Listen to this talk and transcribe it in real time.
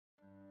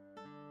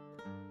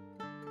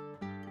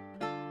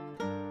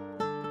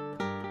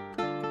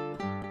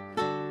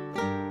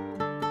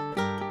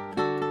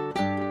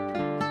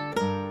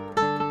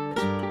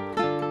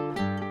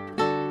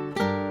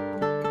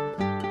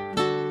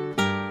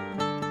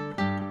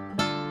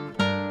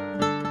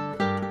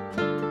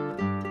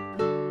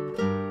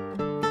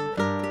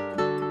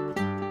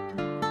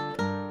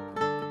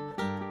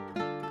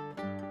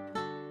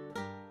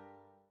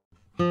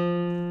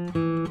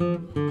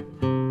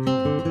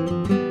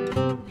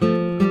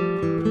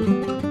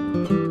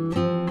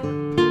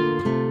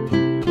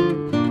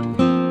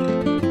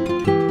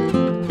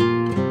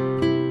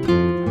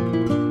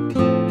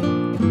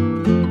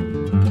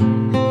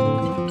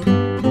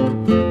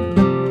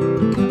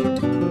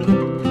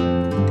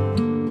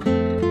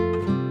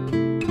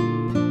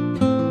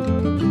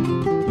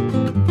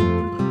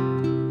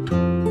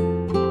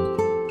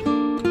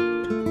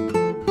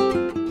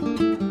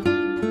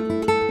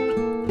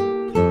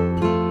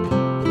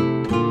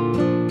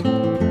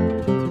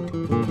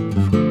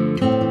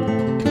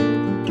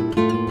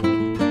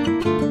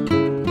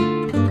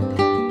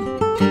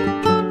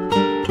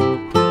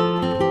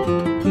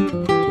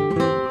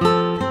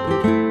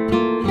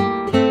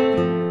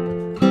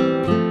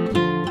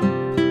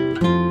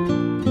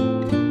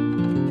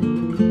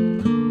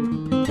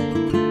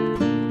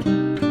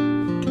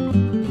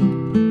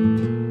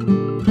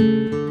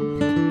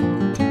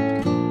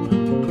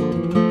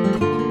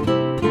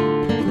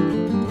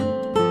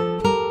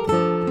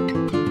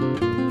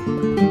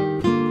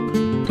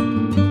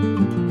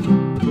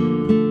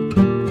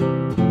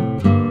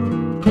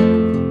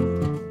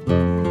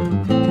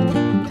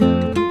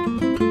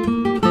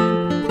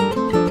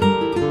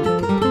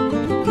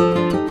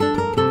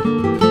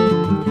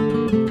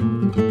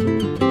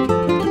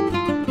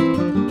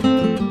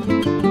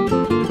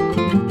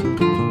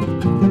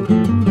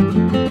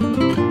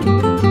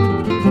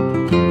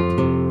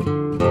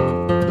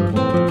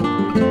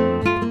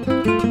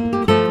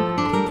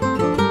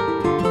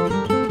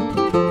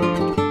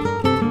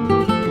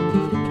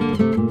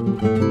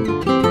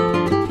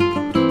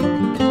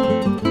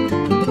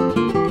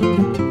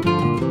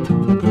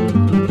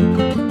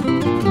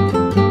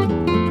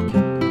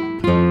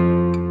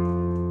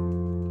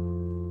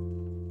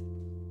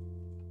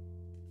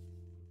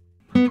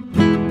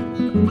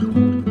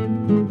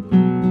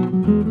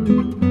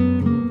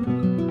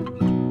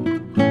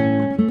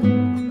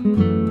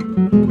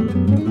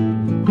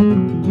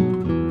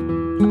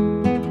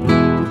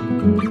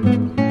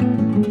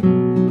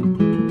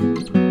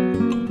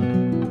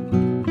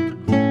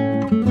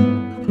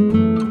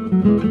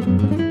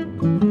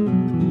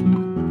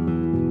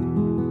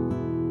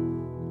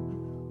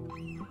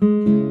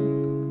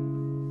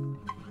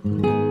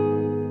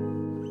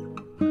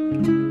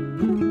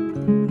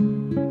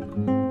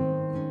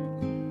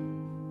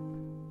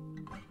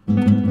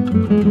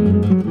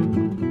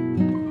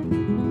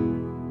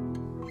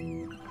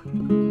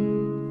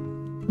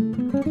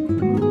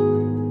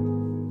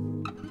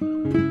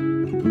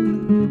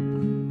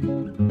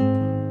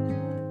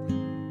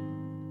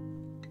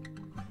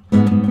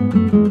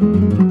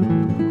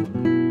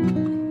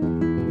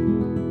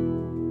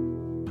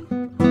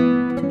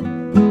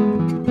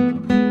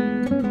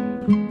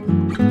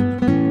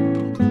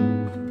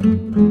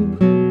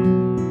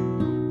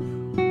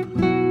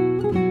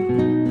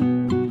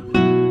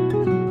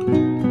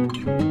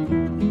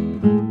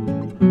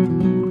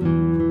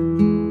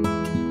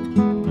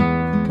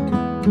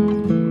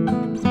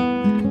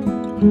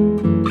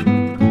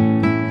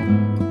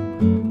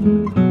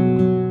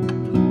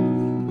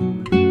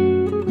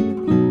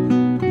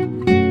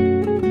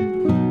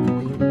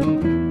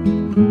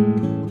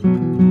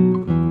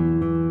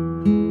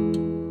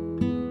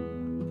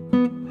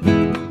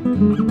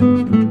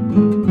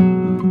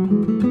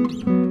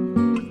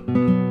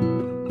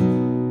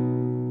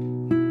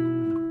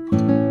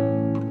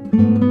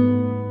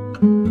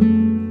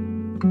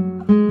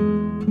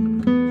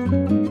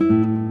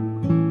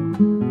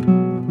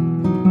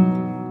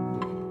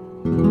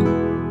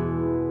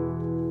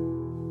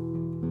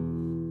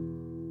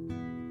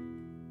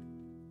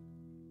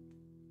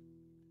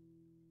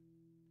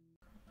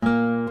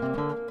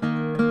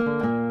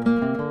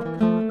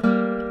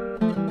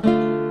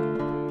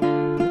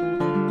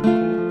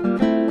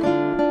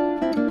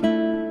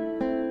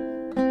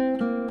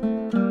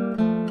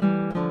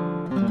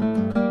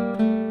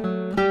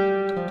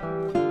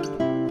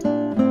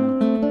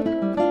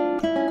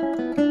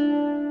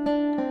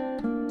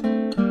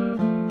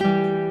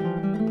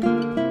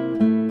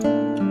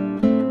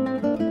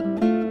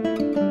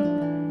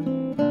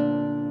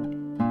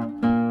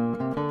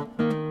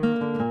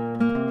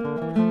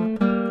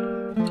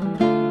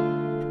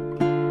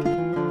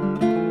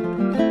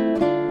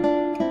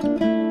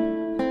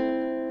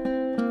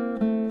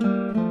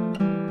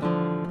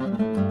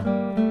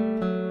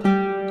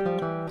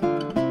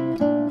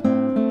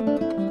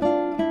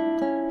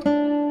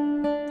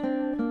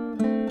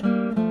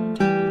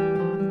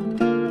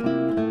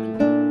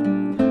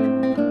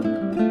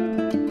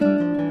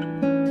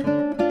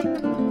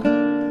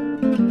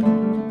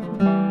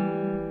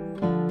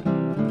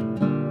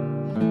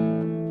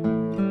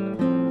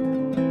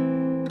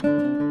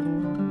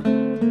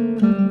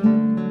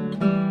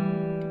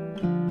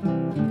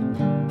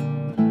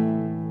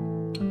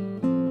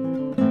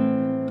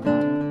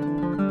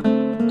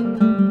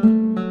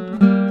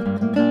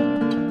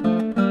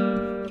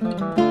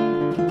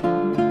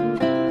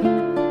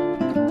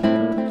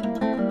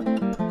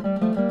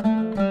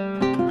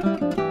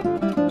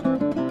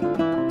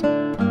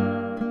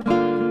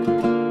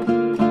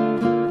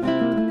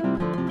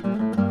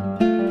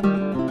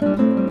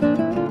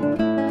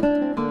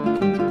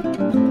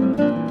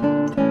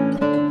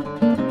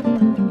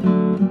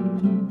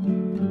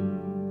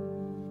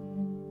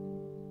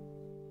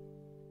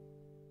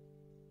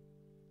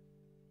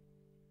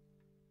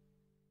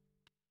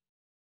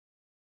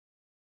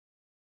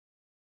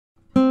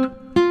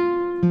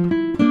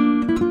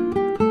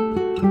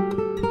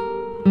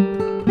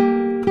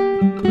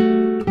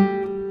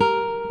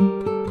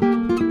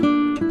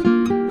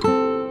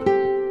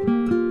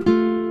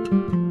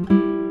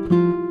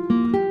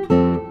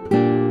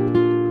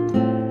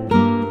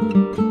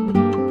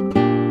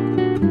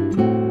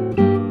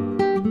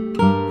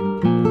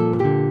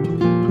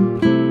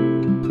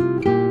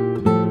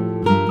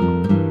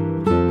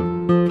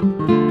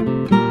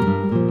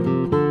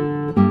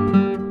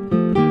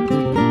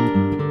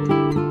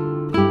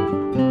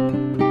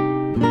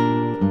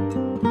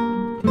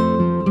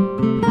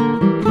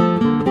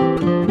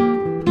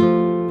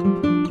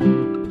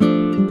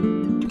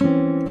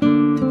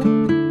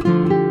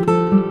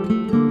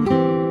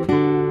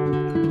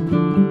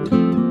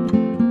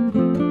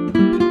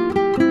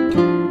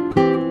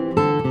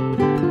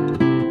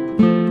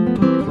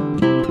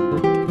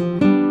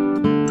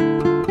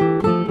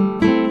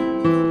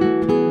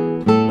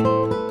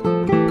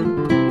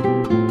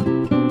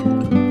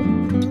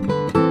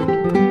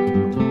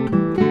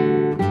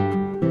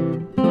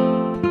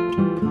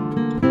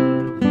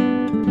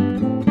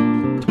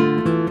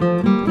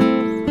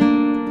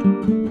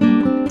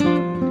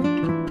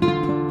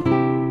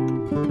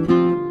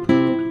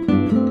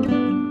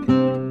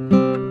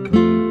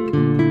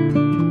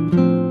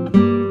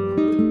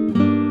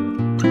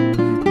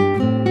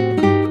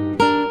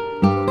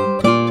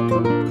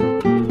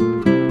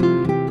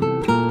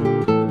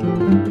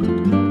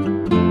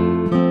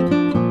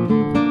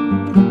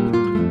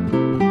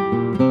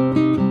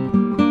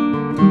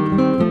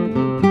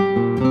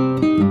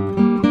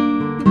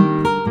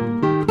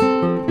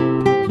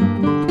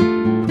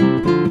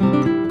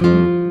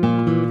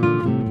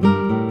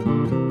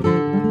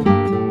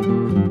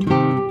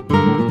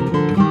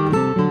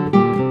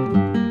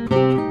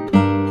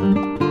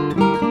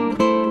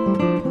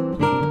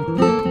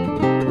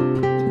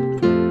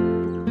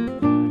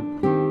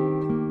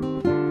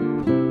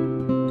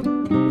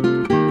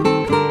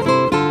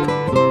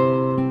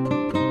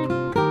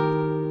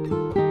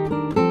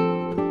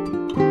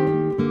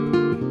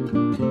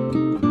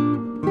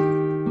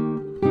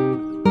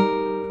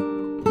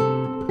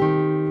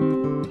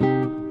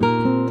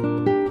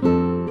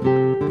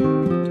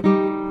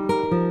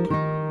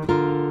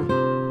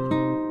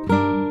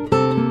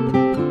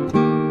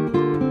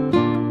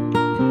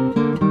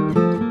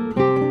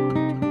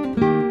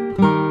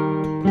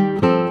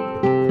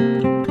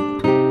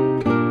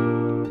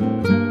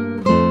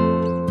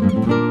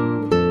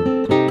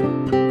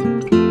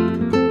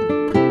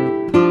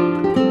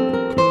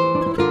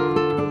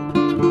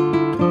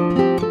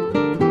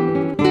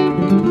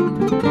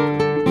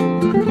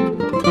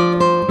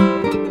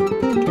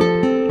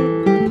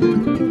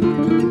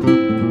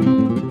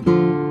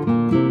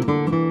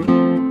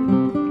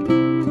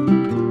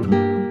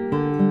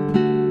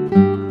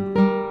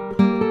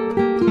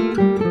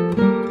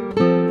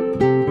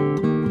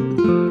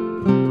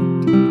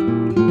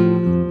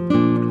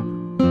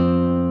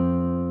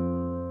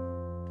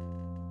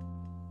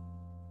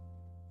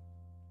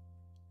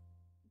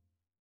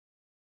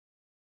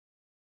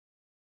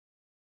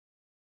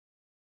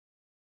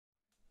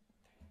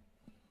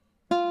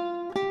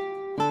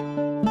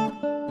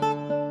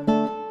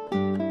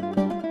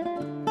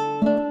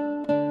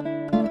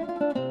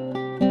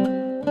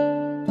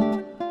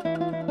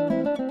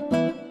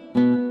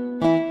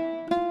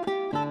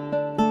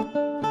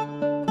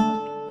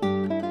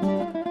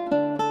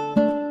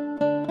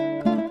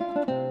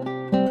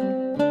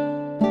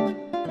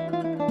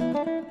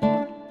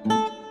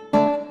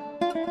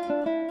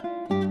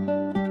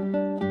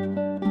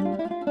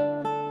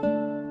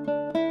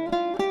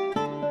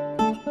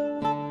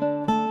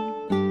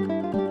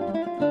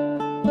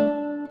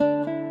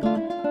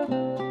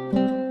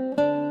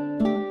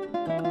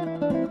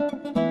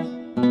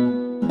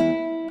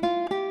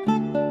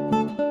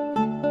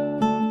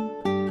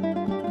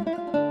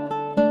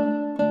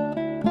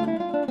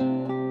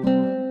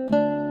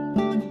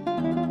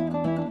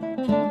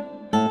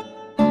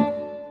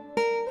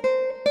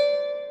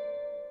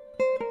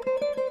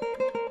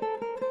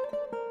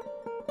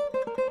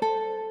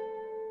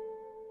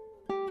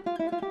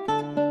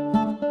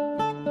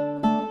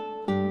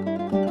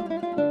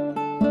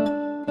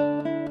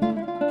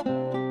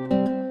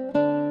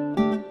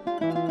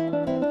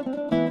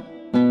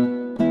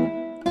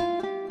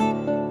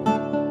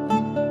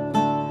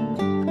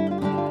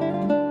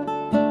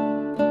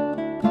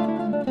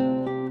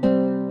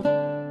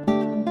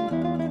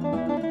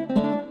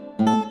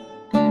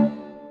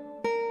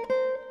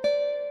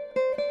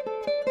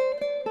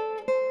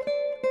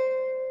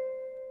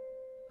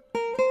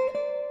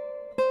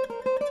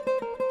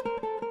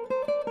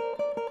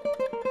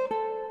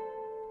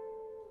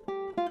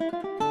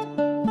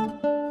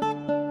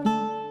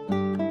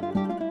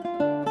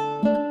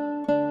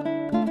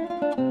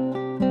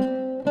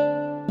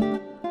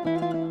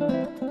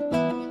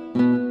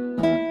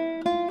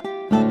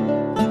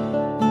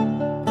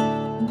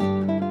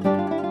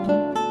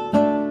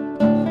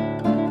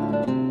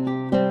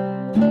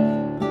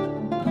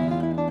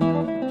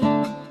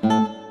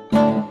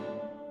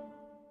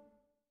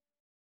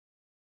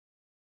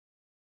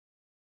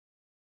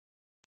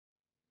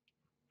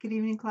Good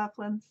evening,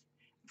 Cleftlands.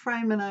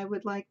 Ephraim and I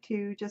would like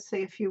to just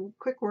say a few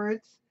quick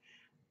words.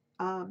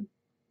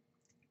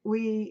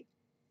 We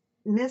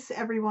miss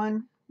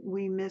everyone.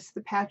 We miss the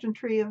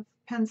pageantry of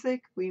Pennsic.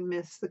 We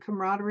miss the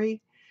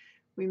camaraderie.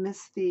 We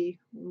miss the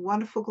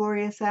wonderful,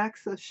 glorious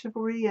acts of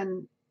chivalry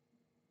and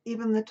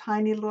even the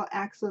tiny little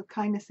acts of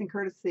kindness and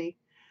courtesy.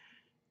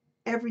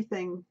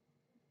 Everything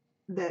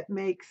that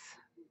makes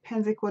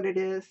Pennsic what it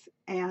is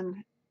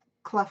and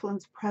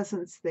Cleftland's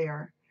presence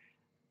there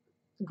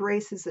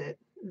graces it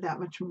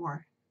that much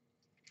more.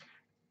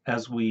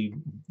 As we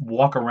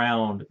walk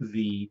around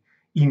the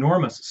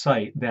enormous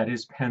site that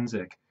is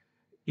Pennsic,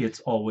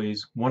 it's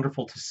always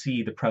wonderful to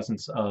see the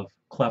presence of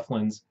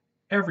Cleftlands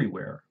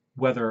everywhere,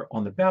 whether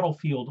on the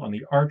battlefield, on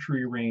the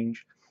archery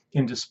range,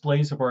 in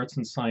displays of arts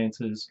and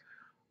sciences,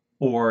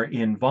 or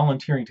in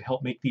volunteering to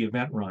help make the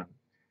event run,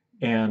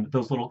 and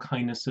those little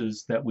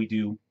kindnesses that we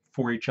do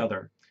for each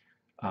other.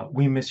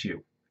 We miss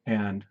you,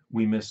 and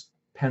we miss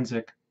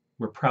Pennsic.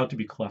 We're proud to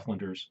be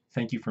Cleftlanders.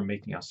 Thank you for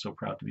making us so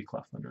proud to be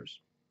Cleftlanders.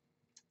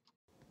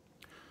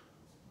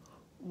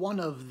 One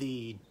of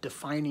the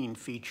defining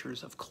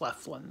features of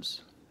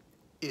Cleftlands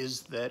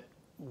is that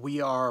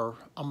we are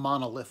a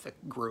monolithic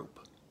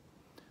group.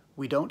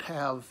 We don't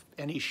have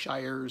any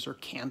shires or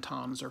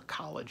cantons or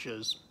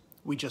colleges.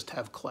 We just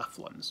have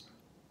Cleftlands.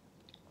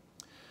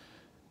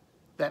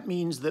 That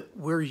means that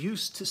we're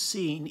used to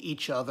seeing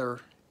each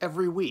other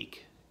every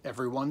week.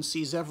 Everyone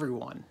sees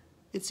everyone.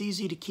 It's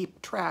easy to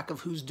keep track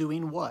of who's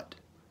doing what.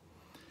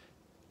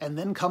 And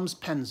then comes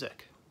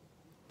Pennsic.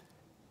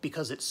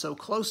 Because it's so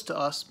close to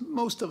us,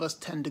 most of us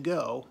tend to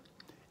go,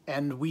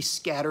 and we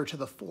scatter to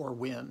the four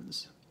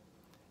winds.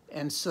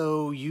 And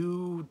so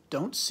you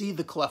don't see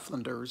the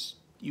Cleftlanders.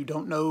 You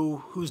don't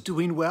know who's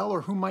doing well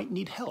or who might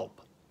need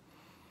help.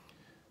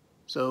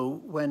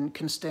 So when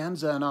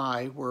Constanza and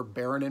I were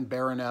Baron and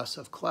Baroness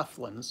of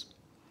Cleftlands,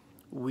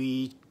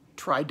 we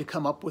tried to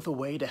come up with a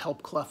way to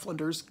help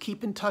Cleftlanders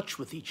keep in touch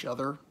with each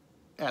other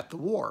at the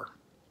war.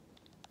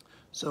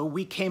 So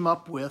we came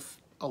up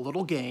with a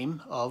little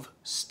game of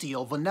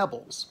Steal the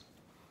Nebbles.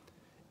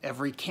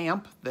 Every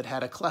camp that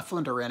had a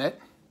Cleftlander in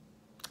it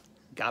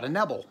got a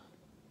Nebble.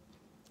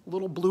 A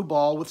little blue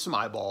ball with some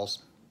eyeballs.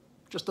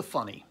 Just a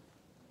funny.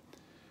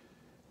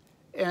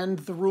 And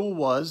the rule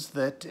was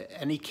that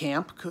any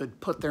camp could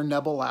put their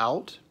Nebble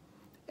out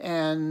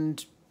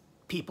and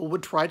people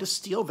would try to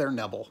steal their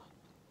Nebble.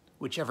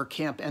 Whichever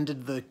camp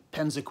ended the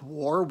Pennsic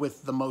War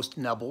with the most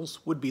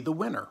Nebbles would be the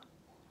winner.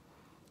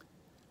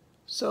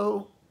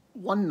 So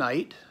one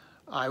night,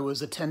 I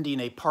was attending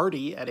a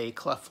party at a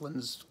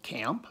Cleftlands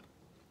camp,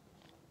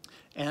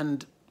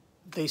 and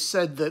they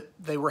said that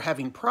they were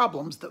having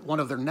problems, that one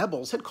of their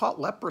Nebbles had caught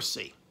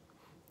leprosy.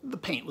 The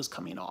paint was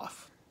coming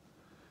off.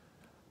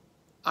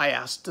 I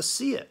asked to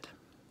see it.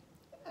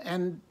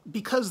 And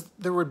because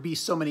there would be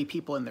so many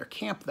people in their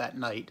camp that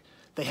night,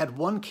 they had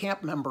one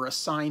camp member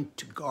assigned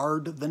to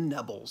guard the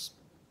Nebbles.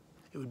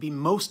 It would be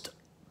most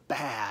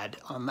bad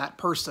on that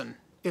person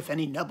if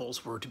any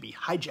Nebbles were to be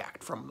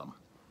hijacked from them.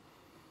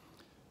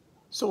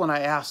 So when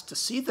I asked to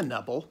see the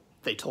Nebble,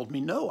 they told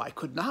me no, I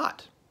could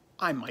not.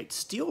 I might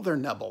steal their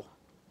Nebble.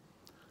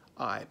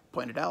 I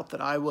pointed out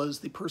that I was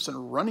the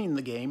person running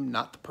the game,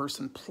 not the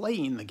person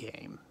playing the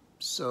game.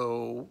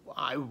 So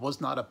I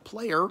was not a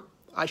player.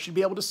 I should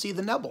be able to see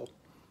the Nebble.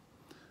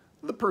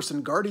 The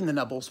person guarding the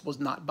Nebbles was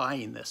not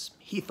buying this.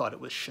 He thought it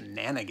was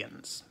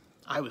shenanigans.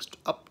 I was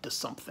up to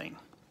something.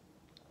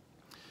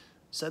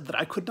 Said that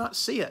I could not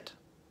see it.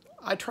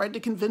 I tried to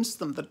convince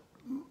them that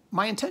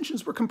my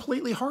intentions were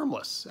completely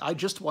harmless. I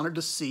just wanted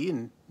to see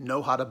and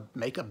know how to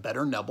make a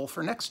better Nebble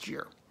for next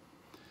year.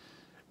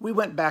 We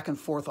went back and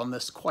forth on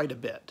this quite a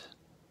bit.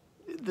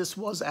 This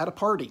was at a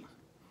party.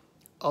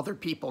 Other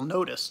people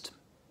noticed.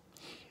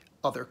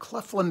 Other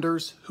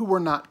Cleftlanders who were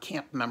not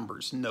camp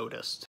members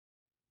noticed.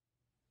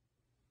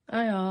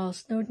 Hi all,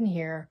 Snowden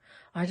here.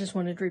 I just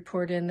wanted to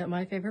report in that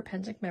my favorite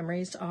Pennsic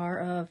memories are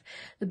of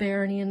the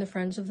Barony and the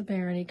Friends of the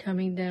Barony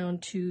coming down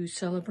to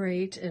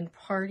celebrate and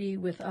party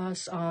with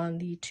us on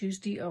the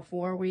Tuesday of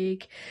War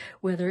Week,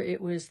 whether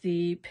it was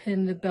the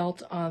pin the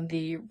belt on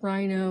the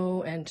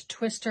Rhino and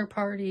Twister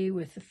party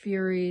with the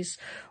Furies,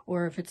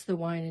 or if it's the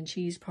wine and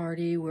cheese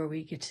party where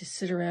we get to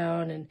sit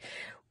around and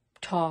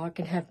talk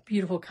and have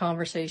beautiful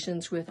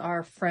conversations with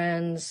our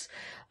friends.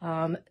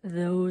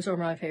 Those are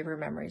my favorite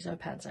memories of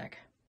Pennsic.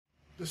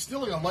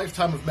 Distilling a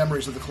lifetime of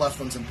memories of the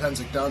Cleftlands and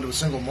Pennsic down to a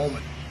single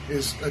moment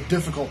is a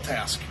difficult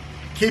task.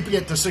 Keeping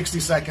it to 60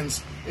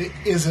 seconds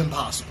is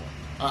impossible.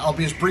 I'll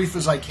be as brief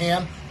as I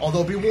can,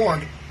 although be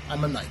warned,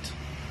 I'm a knight.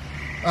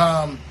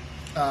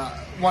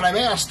 When I'm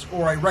asked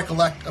or I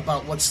recollect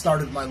about what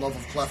started my love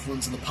of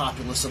Cleftlands and the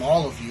populace and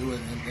all of you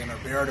and our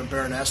Baron and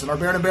Baroness and our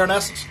Baron and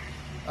Baronesses,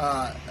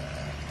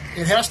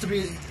 it has to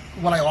be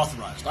when I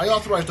authorized. I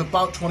authorized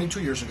about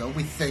 22 years ago.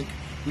 We think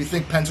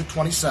Pennsic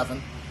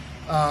 27.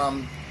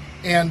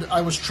 And I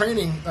was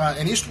training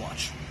in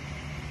Eastwatch,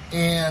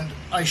 and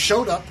I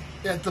showed up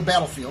at the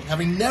battlefield,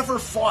 having never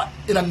fought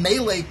in a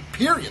melee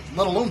period,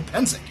 let alone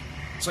Pennsic.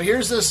 So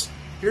here's this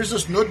here's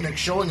this Nudnik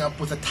showing up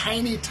with a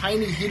tiny,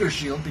 tiny heater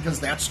shield, because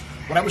that's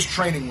what I was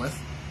training with,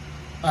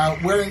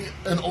 wearing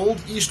an old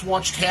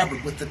Eastwatch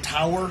tabard with the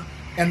tower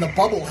and the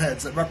bubble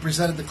heads that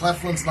represented the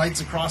Cleftlands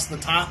Knights across the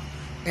top,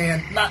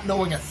 and not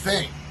knowing a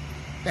thing.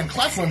 And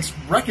Cleftlands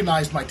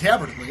recognized my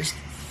tabard, at least,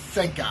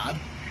 thank God.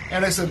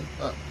 And I said,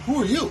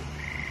 who are you?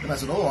 And I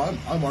said, oh,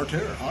 I'm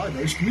Arter. Hi,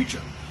 nice to meet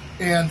you.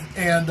 And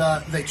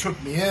they took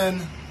me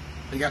in.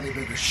 They got me a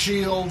bigger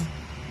shield.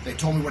 They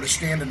told me where to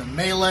stand in a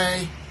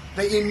melee.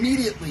 They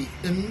immediately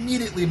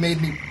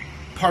made me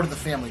part of the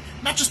family.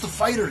 Not just the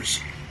fighters.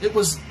 It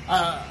was,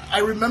 I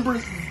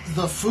remember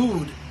the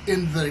food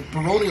in the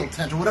baronial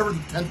tent, or whatever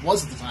the tent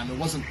was at the time. It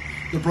wasn't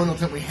the baronial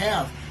tent we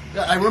have.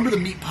 I remember the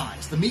meat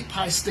pies. The meat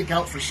pies stick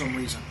out for some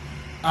reason.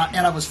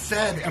 And I was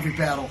fed every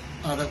battle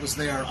that was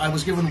there. I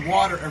was given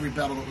water every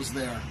battle that was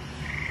there.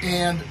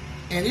 And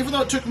even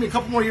though it took me a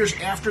couple more years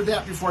after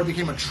that before I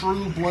became a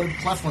true-blooded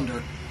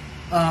Cleftlander,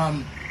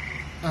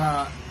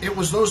 it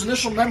was those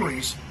initial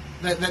memories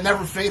that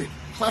never faded.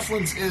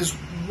 Cleftlands is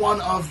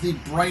one of the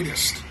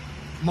brightest,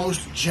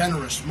 most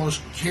generous,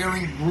 most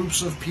caring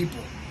groups of people.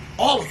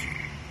 All of you.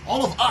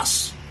 All of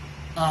us.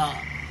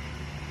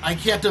 I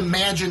can't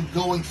imagine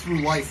going through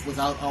life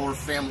without our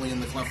family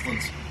in the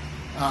Cleftlands.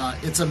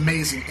 It's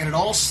amazing. And it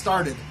all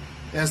started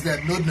as that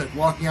Nudnik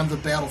walking onto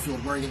the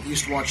battlefield wearing an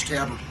Eastwatch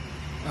tabard.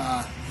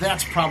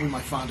 That's probably my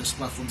fondest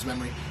Cleftlands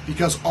memory,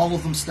 because all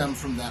of them stem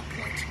from that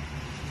point.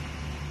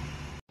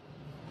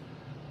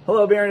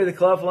 Hello, Barony of the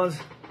Cleftlands.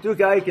 Duke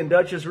Ike and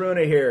Duchess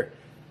Runa here.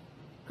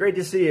 Great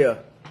to see you.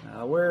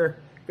 We're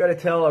going to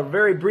tell a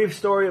very brief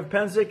story of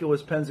Pennsic. It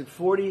was Pennsic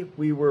 40.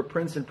 We were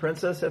Prince and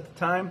Princess at the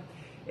time.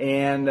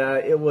 And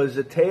it was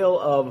a tale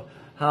of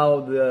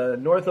how the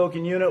North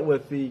Oaken unit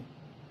with the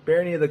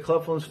Barony of the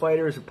Cleftlands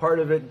fighters, a part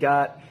of it,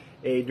 got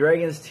a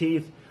dragon's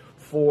teeth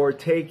for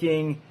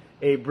taking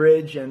a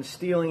bridge and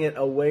stealing it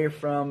away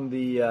from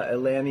the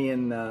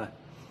Atlantean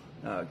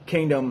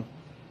kingdom,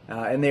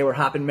 and they were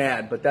hopping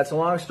mad. But that's a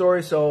long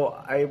story, so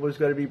I was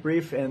going to be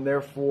brief, and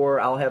therefore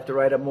I'll have to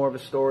write up more of a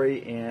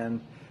story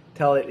and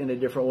tell it in a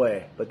different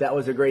way. But that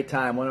was a great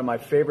time. One of my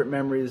favorite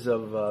memories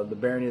of the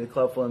Barony of the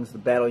Cleftlands, the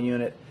battle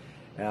unit,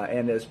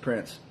 and as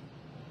Prince.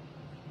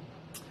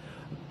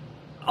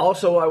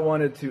 Also, I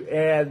wanted to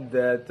add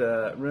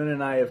that Runa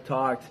and I have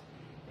talked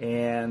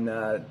and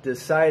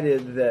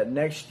decided that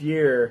next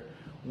year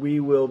we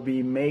will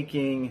be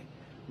making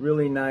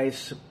really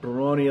nice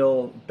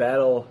baronial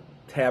battle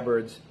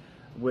tabards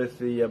with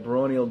the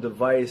baronial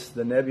device,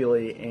 the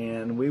nebulae,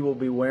 and we will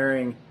be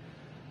wearing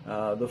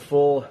the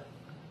full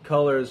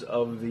colors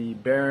of the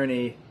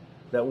barony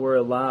that were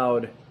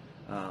allowed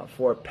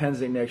for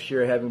Pennsic next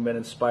year, having been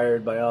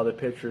inspired by all the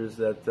pictures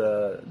that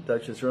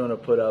Duchess Runa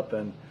put up,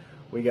 and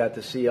we got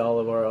to see all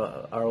of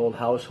our old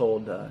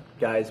household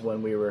guys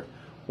when we were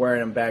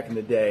wearing them back in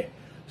the day.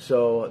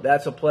 So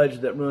that's a pledge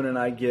that Runa and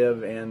I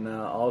give, and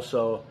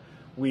also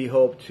we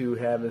hope to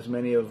have as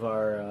many of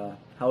our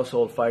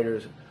household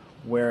fighters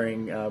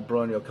wearing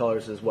baronial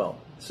colors as well.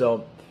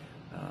 So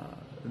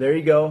there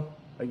you go.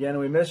 Again,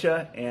 we miss you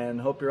and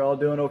hope you're all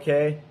doing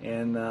okay,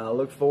 and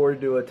look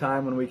forward to a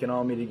time when we can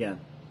all meet again.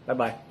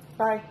 Bye-bye.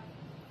 Bye.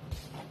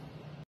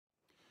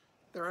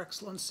 Their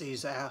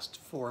Excellencies asked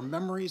for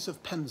memories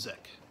of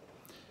Pennsic.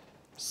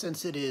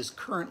 Since it is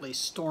currently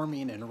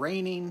storming and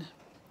raining,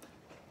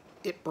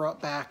 it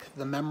brought back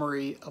the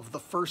memory of the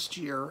first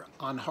year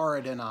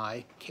Anharid and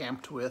I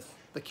camped with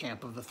the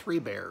Camp of the Three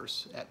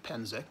Bears at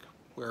Pennsic,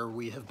 where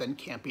we have been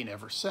camping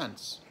ever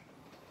since.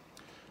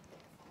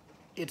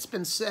 It's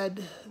been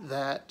said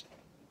that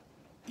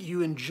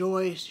you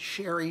enjoy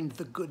sharing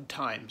the good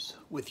times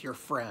with your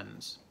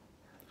friends,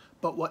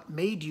 but what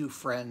made you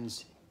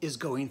friends is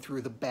going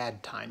through the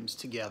bad times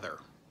together.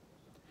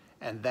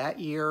 And that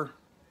year,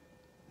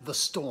 the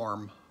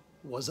storm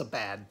was a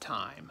bad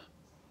time.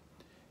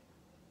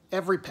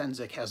 Every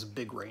Pennsic has a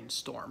big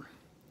rainstorm.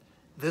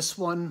 This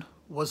one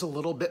was a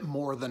little bit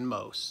more than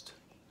most.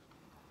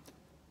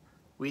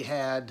 We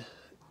had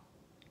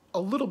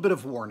a little bit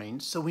of warning,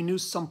 so we knew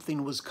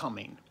something was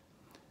coming.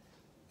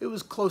 It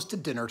was close to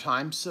dinner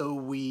time, so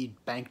we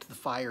banked the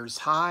fires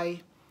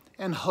high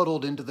and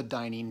huddled into the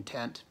dining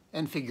tent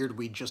and figured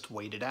we'd just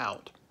wait it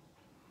out.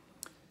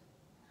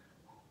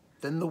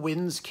 Then the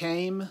winds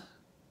came,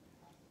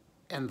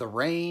 and the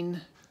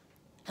rain,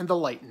 and the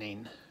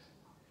lightning.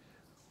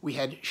 We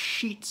had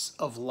sheets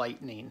of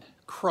lightning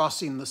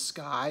crossing the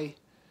sky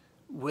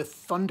with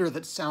thunder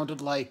that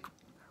sounded like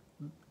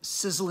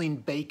sizzling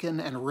bacon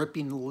and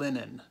ripping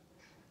linen,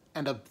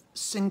 and a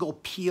single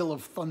peal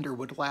of thunder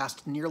would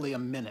last nearly a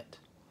minute.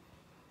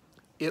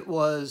 It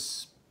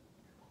was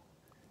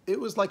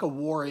like a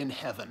war in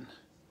heaven.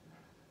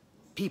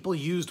 People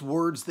used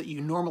words that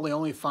you normally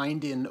only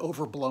find in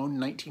overblown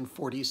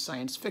 1940s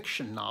science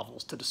fiction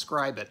novels to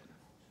describe it.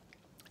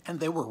 And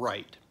they were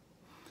right.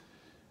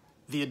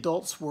 The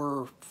adults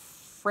were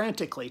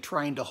frantically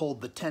trying to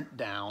hold the tent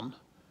down.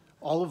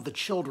 All of the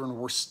children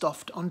were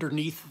stuffed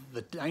underneath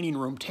the dining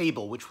room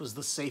table, which was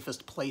the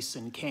safest place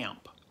in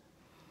camp.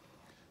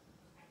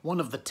 One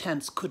of the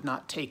tents could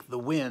not take the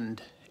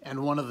wind,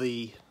 and one of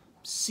the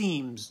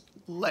seams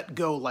let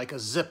go like a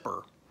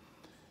zipper.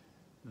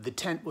 The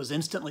tent was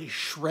instantly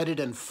shredded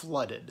and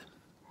flooded.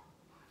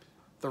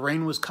 The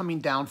rain was coming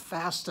down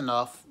fast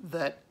enough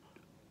that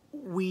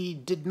we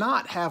did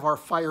not have our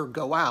fire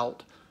go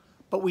out,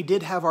 but we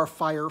did have our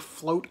fire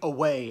float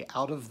away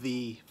out of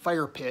the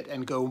fire pit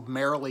and go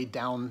merrily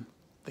down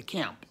the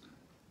camp.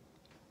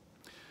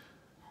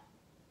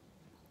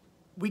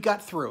 We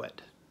got through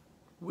it.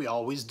 We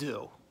always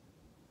do,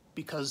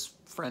 because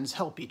friends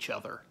help each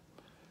other.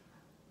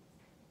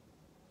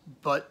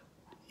 But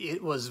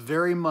it was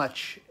very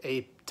much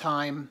a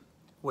time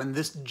when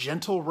this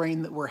gentle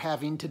rain that we're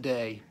having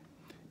today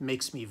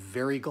makes me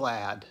very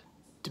glad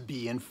to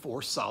be in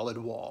 4 solid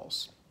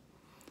walls.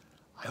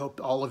 I hope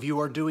all of you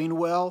are doing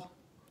well.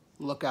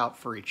 Look out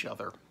for each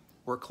other.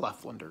 We're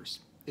Cleftlanders.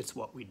 It's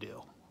what we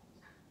do.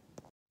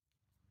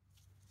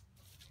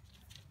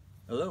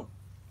 Hello,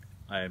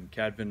 I am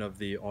Cadvin of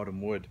the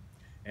Autumn Wood,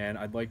 and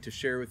I'd like to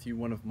share with you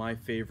one of my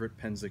favorite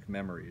Pennsic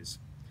memories.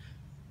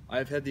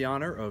 I've had the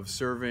honor of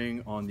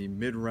serving on the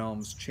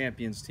Mid-Realms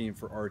Champions team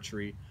for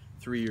archery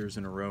 3 years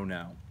in a row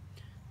now.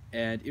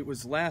 And it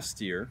was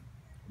last year,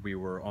 we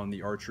were on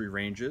the archery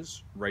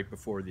ranges right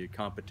before the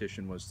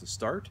competition was to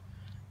start,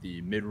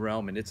 the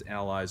Mid-Realm and its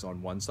allies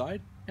on one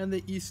side, and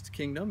the East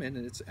Kingdom and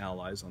its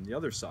allies on the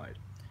other side.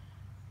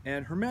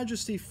 And Her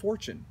Majesty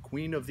Fortune,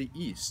 Queen of the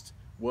East,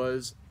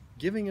 was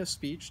giving a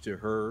speech to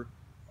her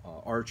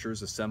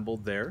archers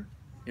assembled there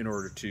in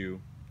order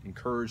to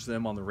encourage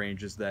them on the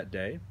ranges that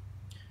day,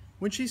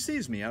 when she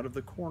sees me out of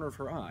the corner of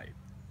her eye.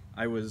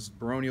 I was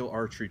baronial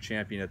archery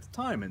champion at the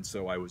time, and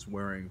so I was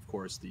wearing, of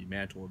course, the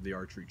mantle of the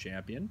archery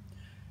champion.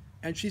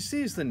 And she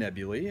sees the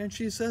nebulae, and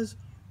she says,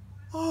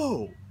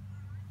 "Oh,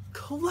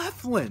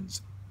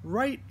 Cleftlands,"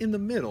 right in the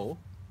middle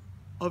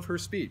of her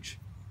speech.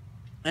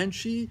 And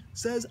she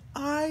says,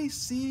 "I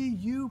see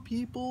you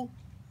people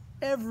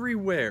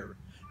everywhere.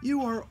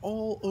 You are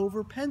all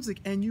over Pennsic,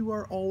 and you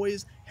are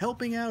always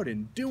helping out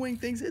and doing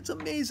things. It's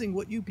amazing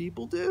what you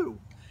people do."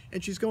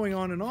 And she's going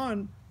on and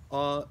on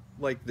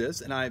like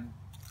this, and I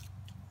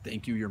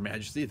thank you, Your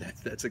Majesty.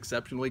 That's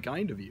exceptionally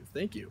kind of you.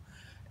 Thank you.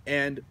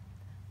 And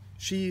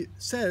she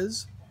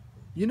says,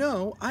 "You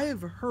know, I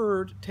have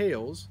heard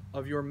tales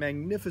of your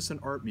magnificent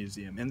art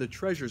museum and the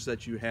treasures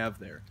that you have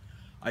there."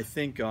 I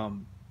think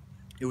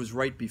it was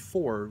right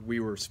before we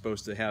were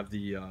supposed to have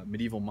the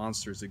medieval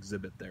monsters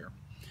exhibit there.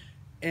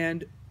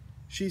 And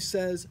she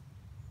says,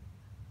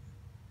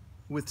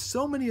 "With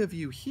so many of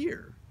you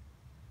here,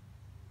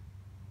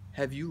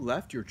 have you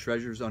left your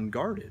treasures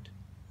unguarded?"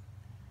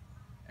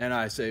 And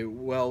I say,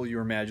 "Well,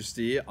 Your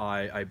Majesty,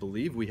 I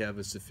believe we have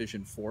a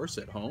sufficient force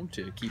at home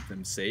to keep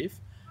them safe."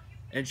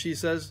 And she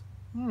says,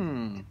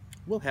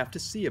 "We'll have to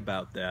see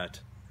about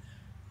that."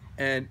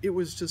 And it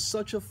was just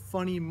such a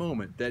funny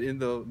moment that in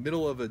the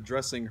middle of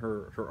addressing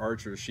her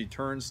archers, she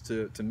turns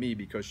to me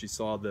because she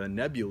saw the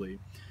nebulae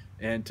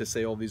and to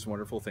say all these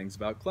wonderful things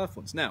about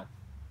Cleftlands. Now,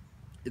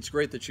 it's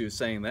great that she was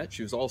saying that.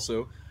 She was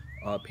also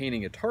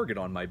painting a target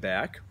on my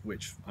back,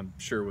 which I'm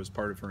sure was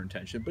part of her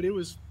intention, but it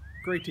was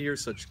great to hear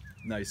such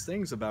nice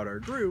things about our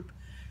group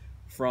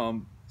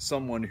from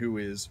someone who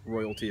is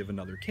royalty of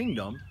another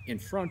kingdom in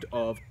front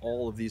of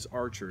all of these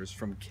archers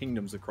from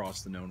kingdoms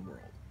across the known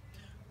world.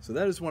 So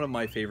that is one of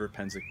my favorite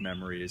Pennsic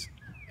memories,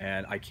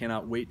 and I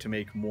cannot wait to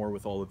make more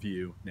with all of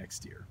you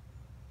next year.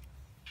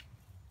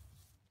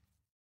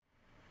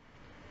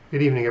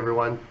 Good evening,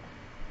 everyone.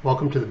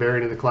 Welcome to the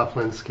Buried in the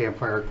Cleftlands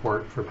Campfire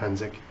Court for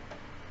Pennsic.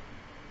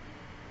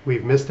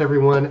 We've missed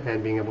everyone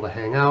and being able to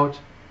hang out,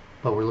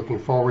 but we're looking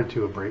forward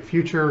to a bright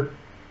future.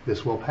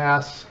 This will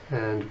pass,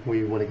 and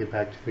we want to get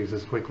back to things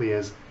as quickly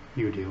as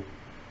you do.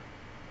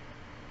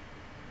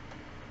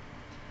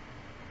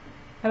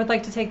 I would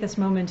like to take this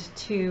moment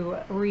to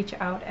reach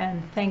out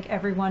and thank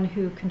everyone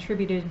who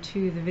contributed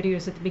to the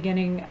videos at the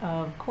beginning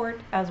of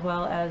court, as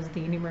well as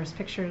the numerous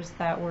pictures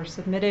that were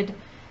submitted.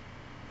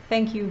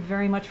 Thank you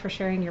very much for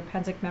sharing your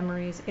Pennsic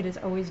memories. It is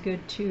always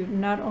good to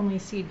not only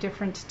see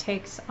different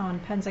takes on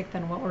Pennsic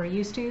than what we're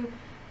used to,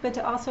 but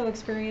to also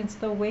experience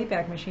the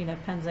Wayback Machine of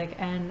Pennsic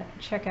and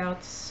check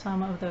out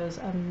some of those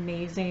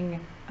amazing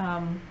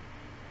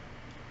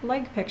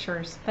leg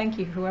pictures. Thank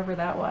you, whoever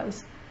that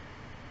was.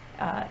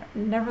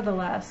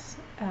 Nevertheless,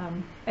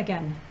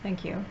 again,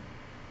 thank you.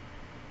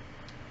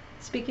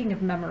 Speaking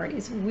of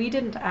memories, we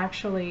didn't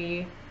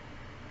actually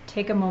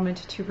take a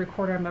moment to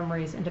record our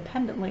memories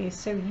independently,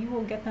 so you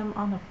will get them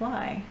on the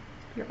fly.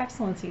 Your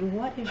Excellency,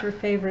 what is your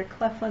favorite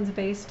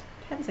Cleftlands-based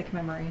Pennsic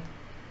memory?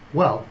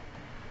 Well,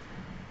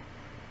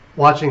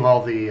 watching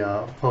all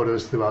the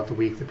photos throughout the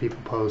week that people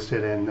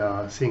posted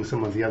and seeing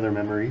some of the other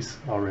memories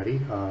already,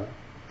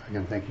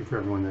 again, thank you for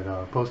everyone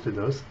that posted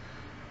those.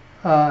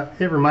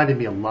 It reminded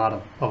me of a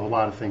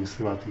lot of things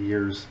throughout the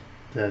years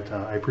that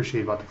I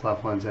appreciate about the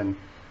Cleftlands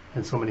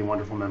and so many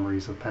wonderful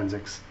memories of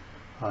Pennsics.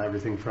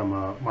 Everything from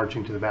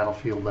marching to the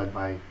battlefield led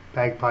by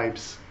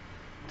bagpipes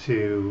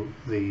to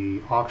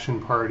the auction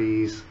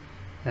parties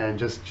and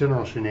just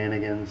general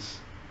shenanigans,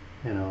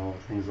 you know,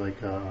 things like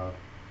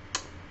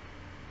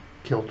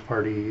kilt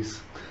parties,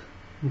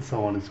 and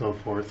so on and so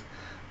forth.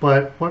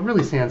 But what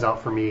really stands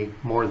out for me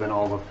more than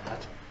all of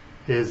that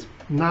is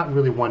not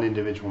really one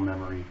individual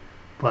memory,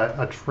 but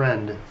a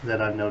trend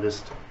that I've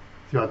noticed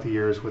throughout the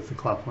years with the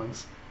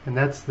Cleftlands. And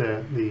that's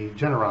the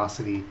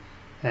generosity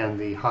and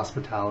the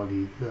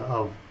hospitality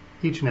of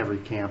each and every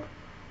camp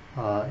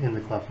in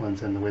the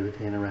Cleftlands and the way that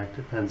they interact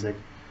at Pennsic.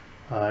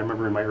 I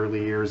remember in my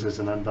early years as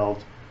an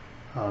adult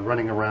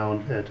running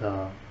around at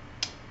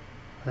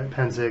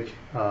Pennsic,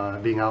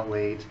 being out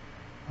late,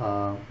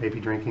 maybe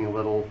drinking a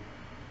little,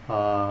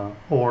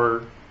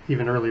 or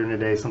even earlier in the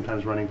day,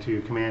 sometimes running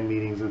to command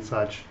meetings and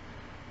such.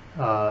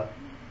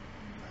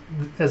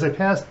 As I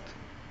passed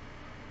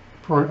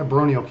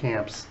baronial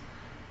camps,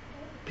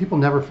 people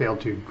never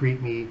failed to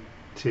greet me,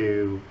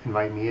 to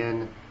invite me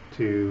in,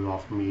 to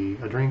offer me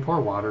a drink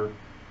or water,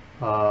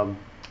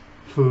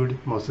 food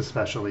most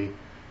especially.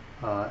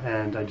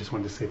 And I just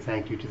wanted to say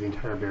thank you to the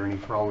entire barony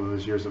for all of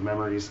those years of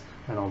memories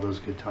and all those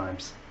good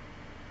times.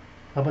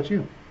 How about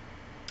you?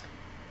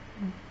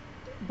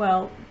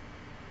 Well,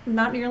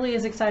 not nearly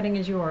as exciting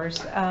as yours.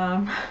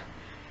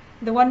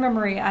 The one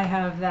memory I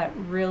have that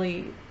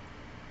really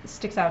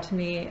sticks out to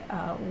me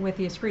with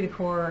the esprit de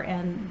corps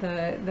and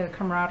the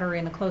camaraderie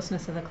and the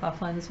closeness of the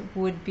Cleftlands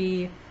would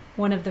be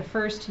one of the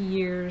first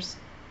years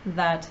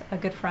that a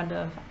good friend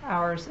of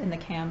ours in the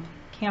camp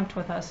camped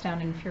with us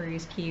down in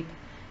Fury's Keep,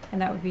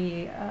 and that would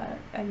be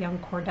a young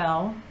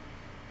Cordell.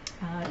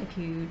 If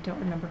you don't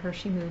remember her,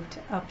 she moved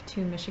up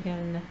to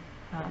Michigan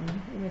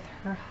with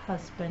her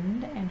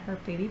husband and her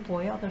baby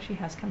boy, although she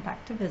has come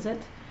back to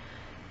visit.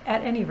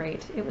 At any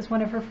rate, it was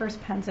one of her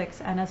first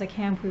Pennsics, and as a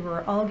camp we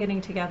were all getting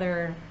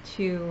together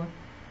to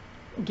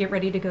get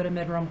ready to go to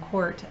Mid-Rome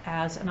Court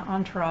as an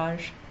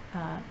entourage,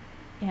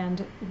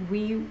 and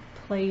we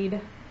played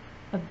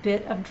a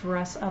bit of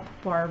dress-up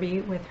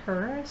Barbie with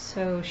her.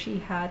 So she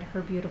had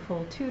her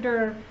beautiful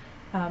tutor,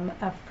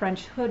 a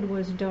French hood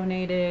was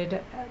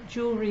donated,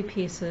 jewelry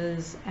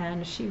pieces,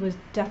 and she was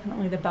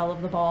definitely the belle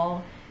of the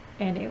ball.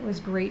 And it was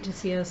great to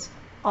see us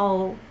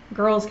all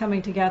girls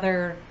coming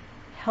together,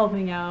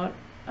 helping out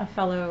a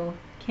fellow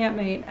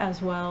campmate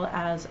as well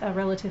as a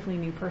relatively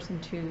new person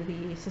to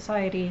the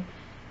society,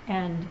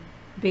 and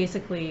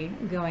basically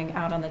going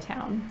out on the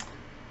town.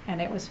 And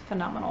it was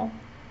phenomenal.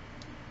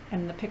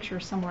 And the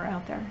picture's somewhere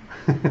out there.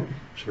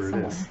 Sure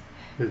somewhere.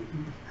 It is.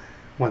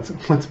 Once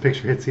a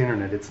picture hits the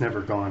internet, it's never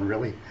gone,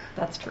 really.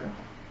 That's true.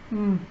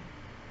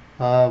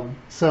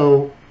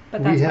 So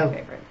but that's we have, my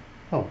favorite.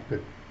 Oh,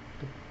 good.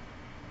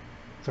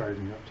 Sorry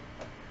to interrupt.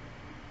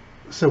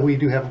 So we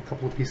do have a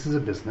couple of pieces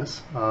of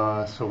business.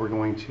 So we're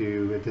going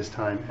to, at this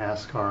time,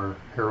 ask our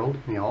Herald,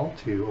 Niall,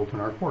 to open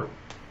our court.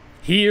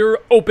 Here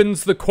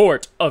opens the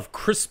court of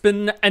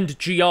Crispin and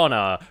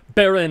Gianna,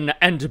 Baron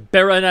and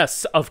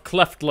Baroness of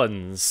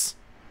Cleftlands.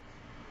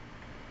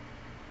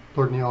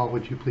 Lord Niall,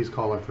 would you please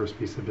call our first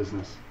piece of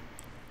business?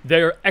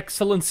 Their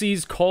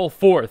Excellencies call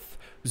forth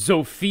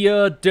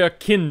Sophia der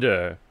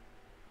Kinder.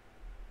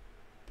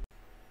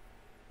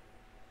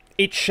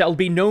 It shall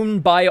be known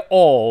by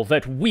all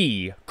that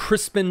we,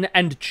 Crispin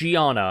and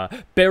Gianna,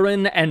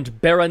 Baron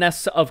and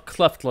Baroness of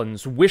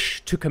Cleftlands,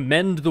 wish to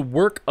commend the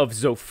work of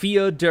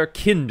Sophia der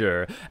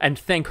Kinder and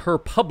thank her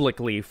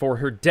publicly for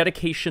her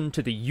dedication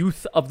to the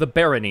youth of the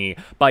barony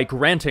by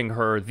granting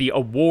her the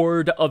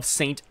Award of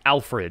St.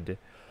 Alfred.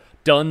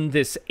 Done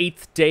this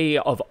 8th day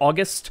of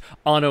August,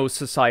 Anno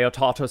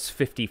Societatis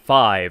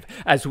 55,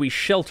 as we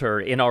shelter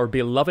in our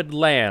beloved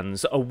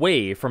lands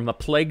away from the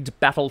plagued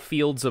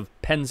battlefields of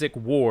Pennsic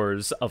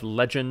wars of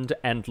legend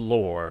and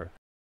lore.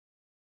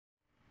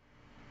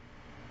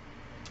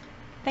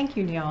 Thank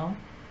you, Niall.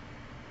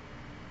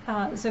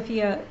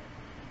 Sophia,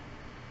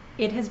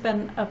 it has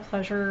been a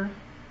pleasure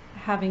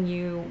having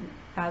you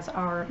as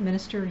our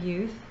Minister of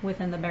Youth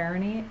within the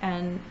barony,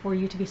 and for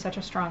you to be such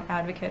a strong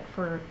advocate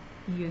for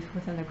youth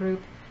within the group.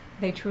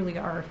 They truly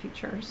are our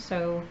future.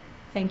 So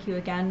thank you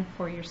again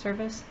for your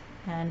service,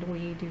 and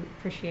we do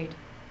appreciate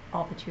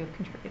all that you have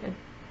contributed.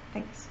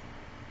 Thanks.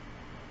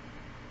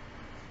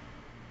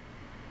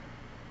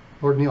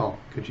 Lord Niall,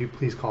 could you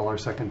please call our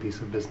second piece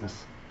of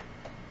business?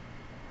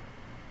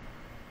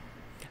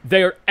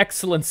 Their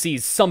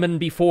Excellencies summon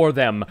before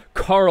them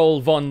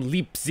Karl von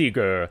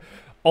Leipziger,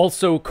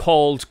 also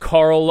called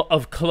Karl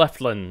of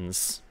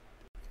Cleftlands.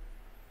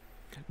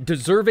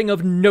 Deserving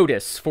of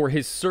notice for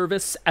his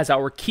service as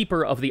our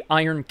keeper of the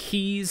iron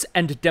keys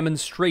and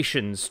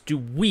demonstrations, do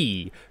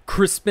we,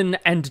 Crispin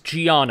and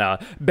Gianna,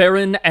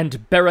 Baron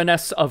and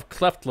Baroness of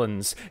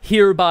Cleftlands,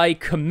 hereby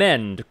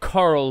commend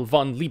Karl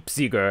von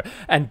Leipziger,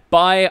 and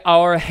by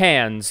our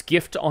hands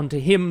gift unto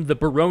him the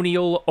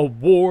baronial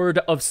Award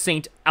of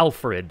St.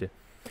 Alfred.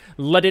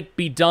 Let it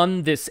be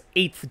done this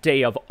 8th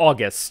day of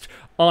August,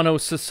 Anno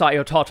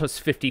Societatis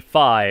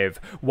 55,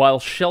 while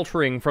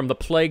sheltering from the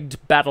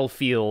plagued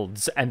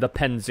battlefields and the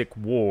Pennsic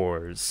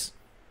wars.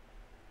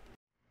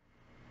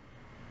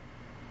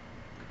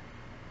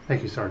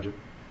 Thank you, Sergeant.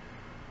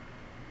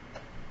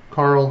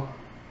 Carl,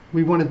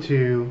 we wanted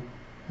to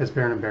as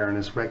Baron and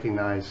Baroness,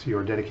 recognize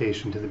your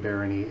dedication to the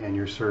barony and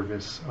your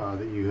service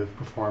that you have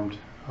performed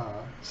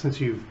since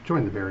you've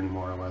joined the barony,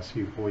 more or less.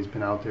 You've always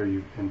been out there.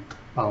 You've been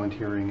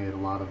volunteering at a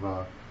lot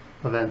of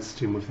events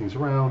to move things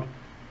around.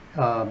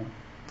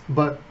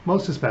 But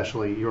most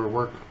especially your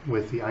work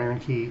with the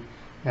Iron Key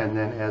and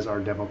then as our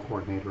demo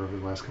coordinator over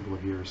the last couple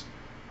of years.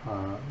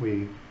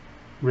 We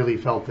really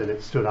felt that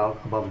it stood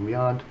out above and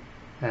beyond,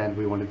 and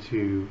we wanted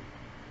to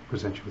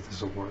present you with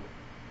this award.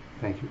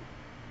 Thank you.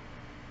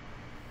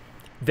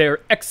 Their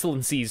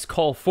Excellencies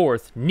call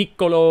forth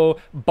Niccolo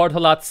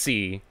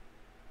Bartolazzi.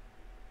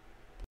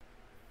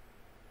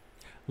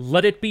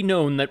 Let it be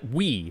known that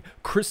we,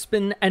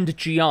 Crispin and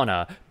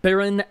Gianna,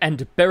 Baron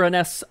and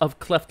Baroness of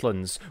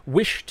Cleftlands,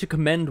 wish to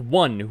commend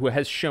one who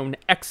has shown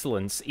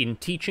excellence in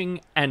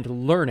teaching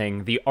and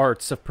learning the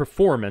arts of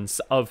performance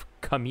of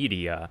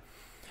commedia.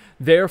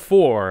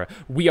 Therefore,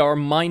 we are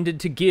minded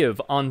to give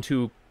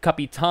unto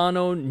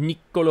Capitano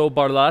Niccolo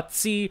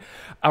Bartolazzi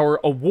our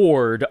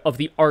award of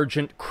the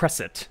Argent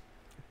Crescent,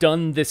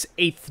 done this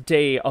 8th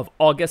day of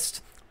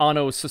August,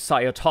 Anno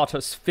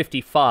Societatis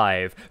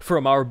 55,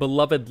 from our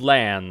beloved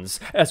lands,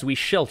 as we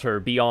shelter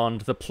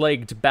beyond the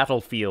plagued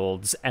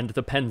battlefields and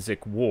the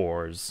Pennsic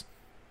wars.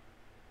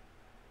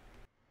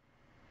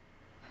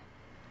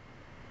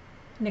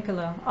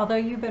 Niccolo, although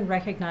you've been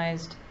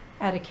recognized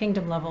at a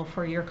kingdom level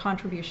for your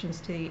contributions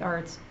to the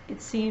arts,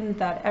 it seemed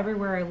that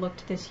everywhere I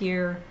looked this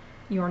year,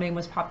 your name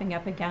was popping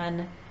up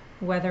again,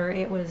 whether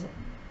it was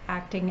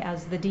acting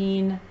as the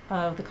Dean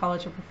of the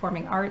College of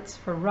Performing Arts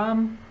for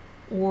RUM,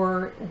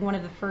 or one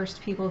of the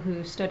first people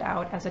who stood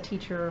out as a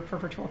teacher for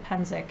Virtual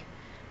Pennsic.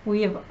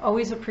 We have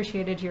always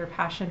appreciated your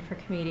passion for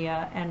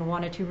commedia and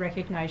wanted to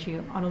recognize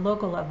you on a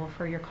local level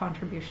for your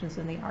contributions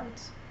in the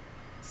arts.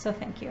 So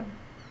thank you.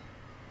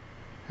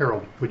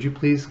 Harold, would you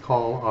please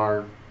call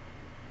our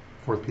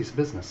fourth piece of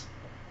business?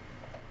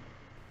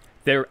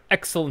 Their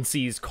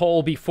Excellencies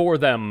call before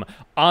them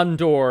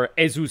Andor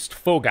Ezust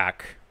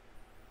Fogak.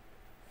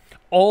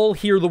 All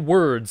hear the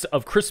words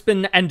of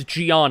Crispin and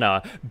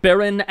Gianna,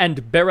 Baron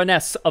and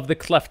Baroness of the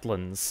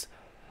Cleftlands.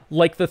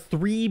 Like the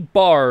 3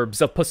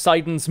 barbs of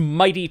Poseidon's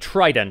mighty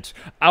trident,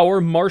 our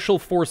martial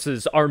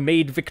forces are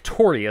made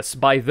victorious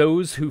by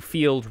those who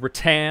field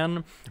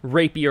rattan,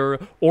 rapier,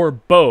 or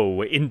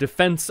bow in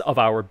defense of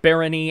our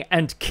barony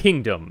and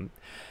kingdom.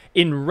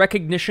 In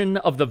recognition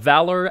of the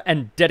valor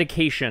and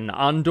dedication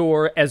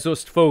Andor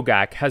Ezust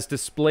Fogak has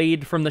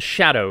displayed from the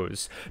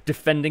shadows,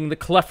 defending the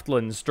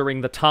Cleftlands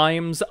during the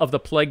times of the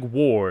Plague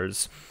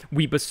Wars,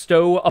 we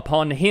bestow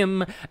upon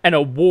him an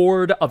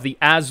award of the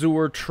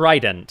Azure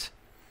Trident.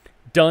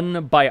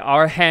 Done by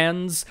our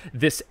hands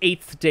this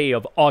 8th day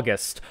of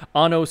August,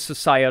 Anno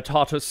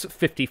Societatis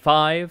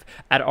 55,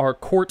 at our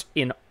court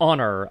in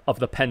honor of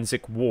the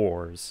Pennsic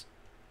Wars.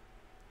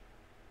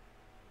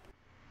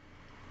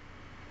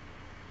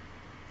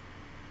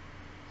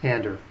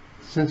 Ander,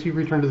 since you've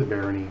returned to the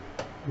barony,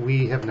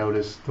 we have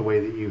noticed the way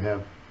that you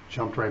have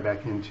jumped right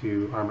back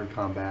into armored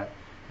combat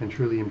and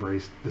truly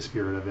embraced the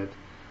spirit of it.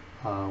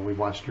 We've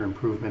watched your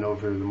improvement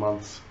over the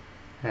months,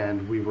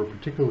 and we were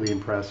particularly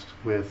impressed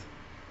with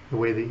the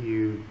way that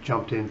you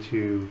jumped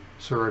into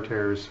Sir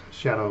Arter's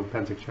Shadow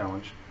Pennsic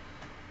Challenge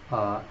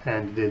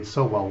and did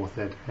so well with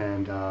it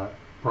and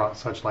brought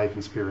such life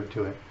and spirit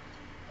to it.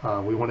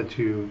 We wanted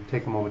to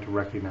take a moment to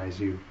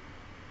recognize you.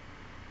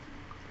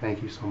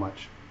 Thank you so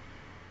much.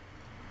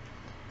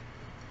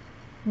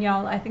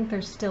 Y'all, I think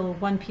there's still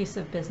one piece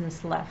of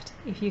business left.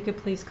 If you could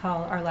please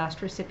call our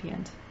last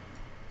recipient.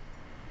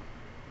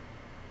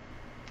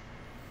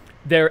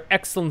 Their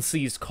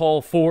Excellencies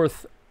call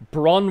forth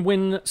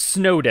Bronwyn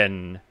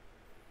Snowden.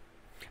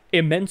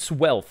 Immense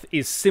wealth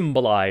is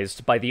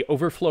symbolized by the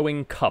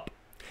overflowing cup,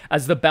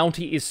 as the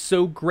bounty is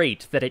so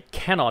great that it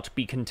cannot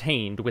be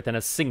contained within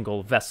a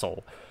single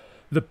vessel.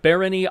 The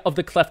barony of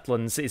the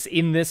Cleftlands is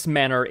in this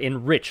manner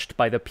enriched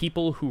by the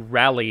people who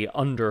rally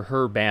under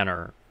her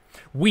banner.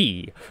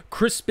 We,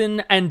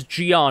 Crispin and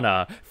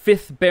Gianna,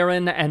 5th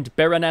Baron and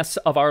Baroness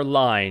of our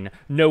line,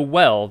 know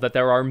well that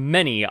there are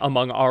many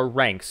among our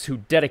ranks who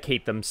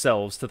dedicate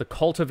themselves to the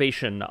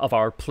cultivation of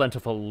our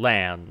plentiful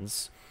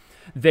lands.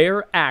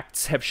 Their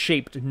acts have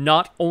shaped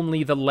not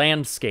only the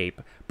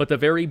landscape, but the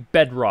very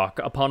bedrock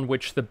upon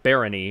which the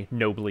barony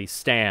nobly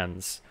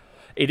stands.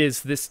 It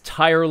is this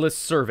tireless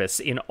service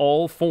in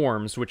all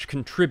forms which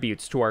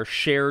contributes to our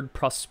shared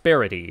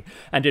prosperity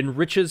and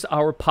enriches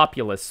our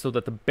populace so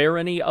that the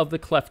barony of the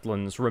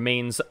Cleftlands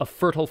remains a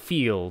fertile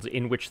field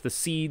in which the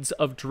seeds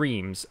of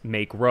dreams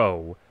may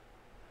grow.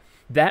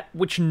 That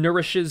which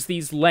nourishes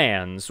these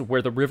lands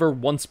where the river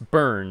once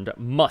burned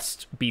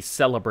must be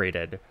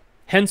celebrated.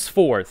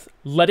 Henceforth,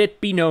 let it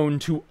be known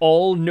to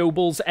all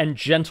nobles and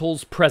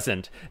gentles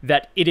present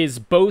that it is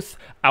both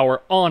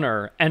our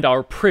honor and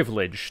our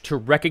privilege to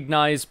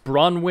recognize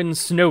Bronwyn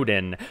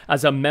Snowden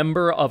as a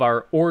member of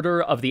our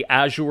Order of the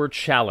Azure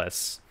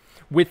Chalice.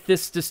 With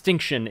this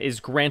distinction is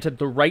granted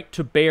the right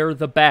to bear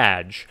the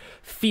badge,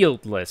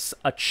 fieldless,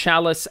 a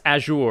chalice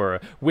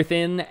azure,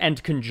 within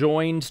and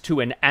conjoined to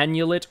an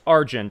annulet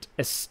argent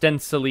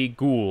ostensibly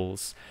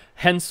gules,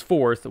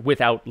 henceforth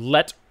without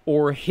let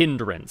or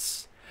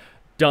hindrance.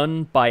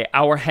 Done by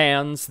our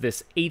hands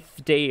this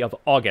 8th day of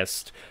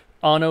August,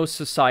 Anno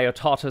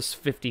Societatis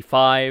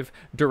 55,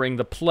 during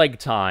the plague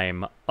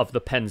time of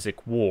the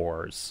Pennsic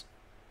Wars.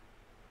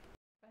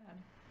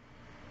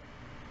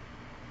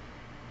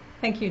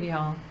 Thank you,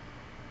 Neil.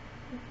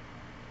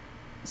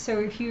 So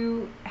if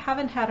you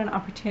haven't had an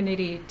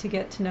opportunity to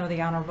get to know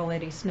the Honorable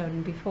Lady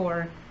Snowden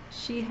before,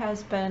 she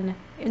has been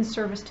in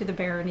service to the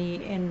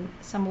barony in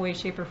some way,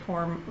 shape, or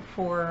form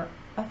for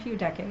a few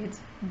decades,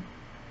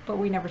 but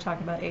we never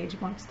talk about age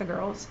amongst the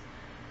girls.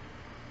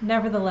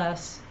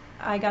 Nevertheless,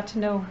 I got to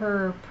know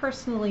her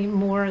personally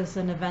more as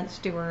an event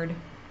steward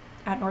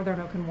at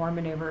Northern Oaken War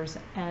Maneuvers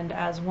and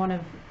as one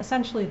of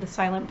essentially the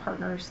silent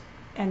partners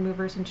and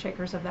movers and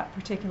shakers of that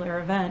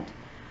particular event.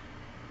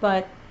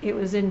 But it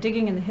was in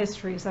digging in the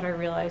histories that I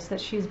realized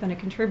that she's been a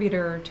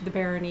contributor to the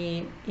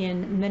barony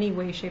in many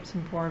ways, shapes,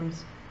 and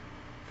forms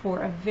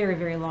for a very,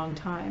 very long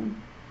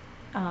time.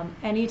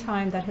 Any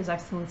time that His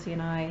Excellency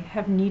and I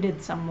have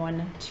needed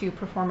someone to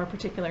perform a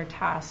particular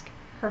task,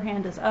 her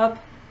hand is up,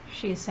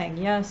 she is saying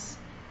yes,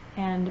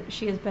 and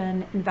she has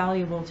been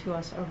invaluable to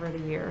us over the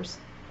years.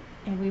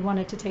 And we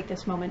wanted to take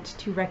this moment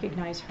to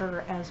recognize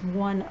her as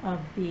one of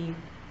the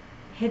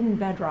hidden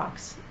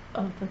bedrocks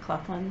of the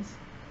Cleftlands,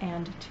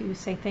 and to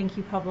say thank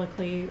you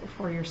publicly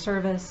for your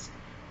service,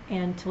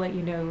 and to let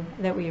you know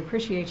that we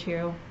appreciate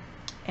you.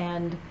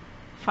 And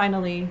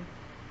finally,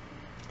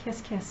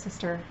 kiss, kiss,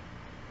 sister.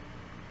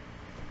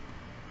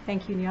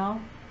 Thank you, Niall.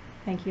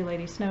 Thank you,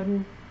 Lady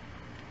Snowden.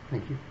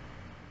 Thank you.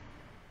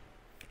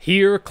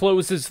 Here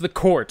closes the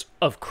court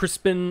of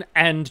Crispin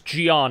and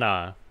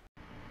Gianna.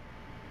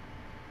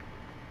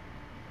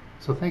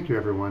 So thank you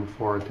everyone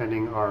for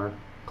attending our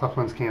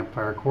Cleftlands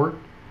Campfire Court.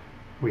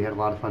 We had a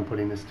lot of fun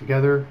putting this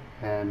together,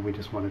 and we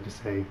just wanted to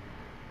say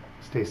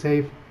stay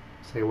safe,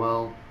 stay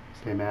well,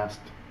 stay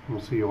masked, and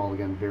we'll see you all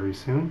again very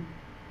soon.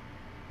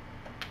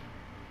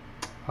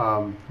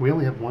 We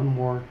only have one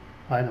more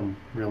item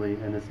really,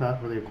 and it's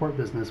not really a court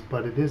business,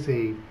 but it is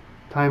a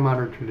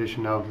time-honored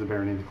tradition of the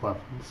Barony of the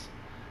Cleftlands.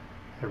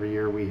 Every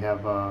year we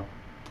have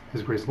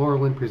His Grace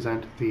Laurelyn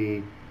present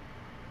the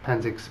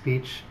Pennsic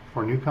speech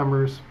for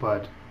newcomers,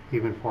 but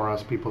even for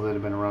us people that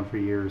have been around for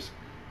years,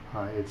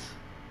 it's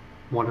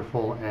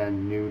wonderful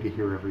and new to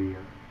hear every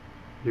year.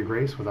 Your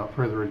Grace, without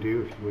further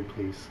ado, if you would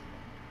please.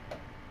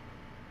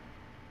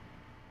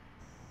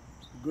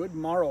 Good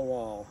morrow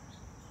all.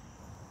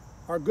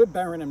 Our good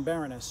Baron and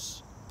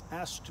Baroness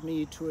asked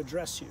me to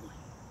address you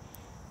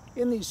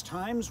in these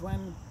times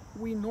when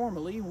we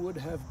normally would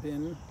have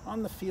been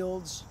on the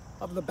fields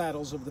of the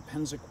battles of the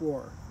Pennsic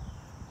War.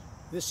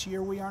 This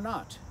year we are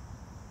not.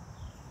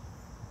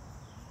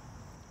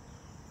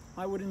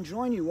 I would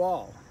enjoin you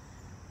all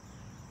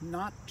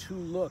not to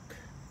look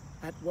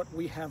at what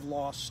we have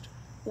lost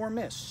or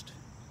missed,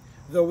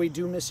 though we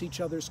do miss each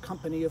other's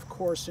company, of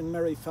course, in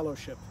merry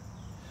fellowship.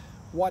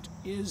 What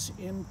is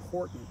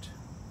important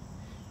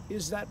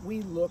is that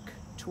we look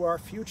to our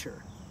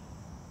future.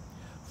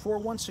 For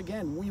once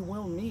again, we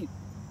will meet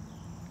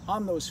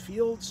on those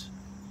fields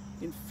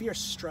in fierce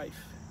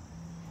strife,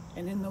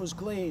 and in those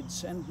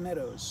glades and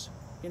meadows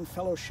in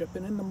fellowship,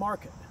 and in the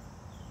market.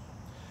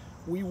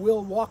 We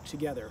will walk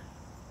together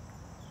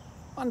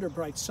under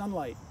bright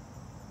sunlight,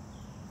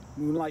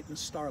 moonlight and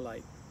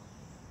starlight,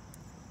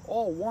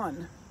 all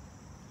one,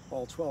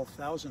 all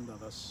 12,000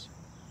 of us.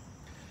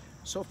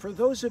 So for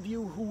those of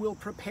you who will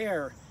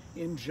prepare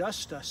in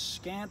just a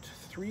scant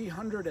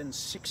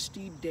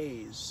 360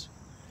 days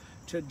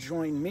to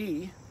join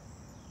me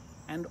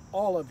and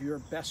all of your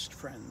best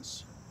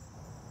friends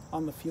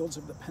on the fields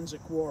of the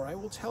Pennsic War, I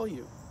will tell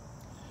you,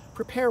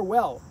 prepare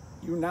well,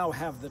 you now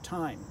have the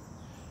time.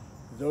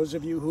 Those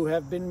of you who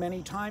have been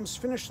many times,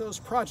 finish those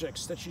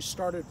projects that you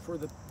started for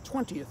the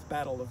 20th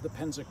battle of the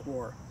Pennsic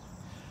War.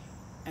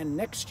 And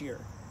next year,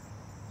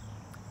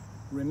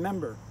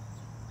 remember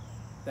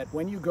that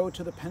when you go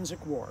to the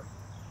Pennsic War,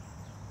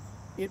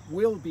 it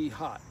will be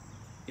hot,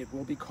 it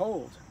will be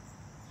cold,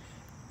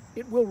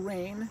 it will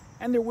rain,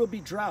 and there will be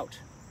drought.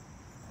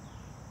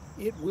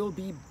 It will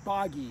be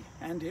boggy,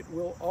 and it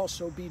will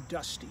also be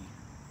dusty.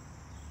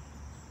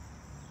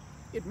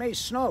 It may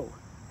snow.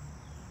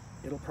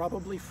 It'll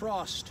probably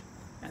frost,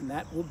 and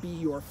that will be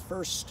your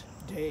first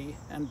day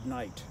and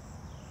night.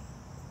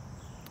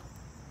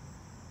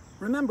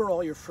 Remember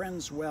all your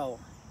friends well,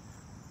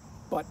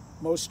 but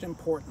most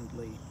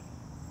importantly,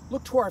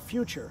 look to our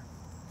future,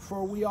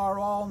 for we are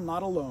all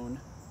not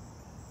alone.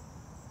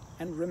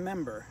 And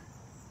remember,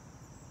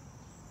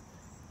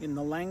 in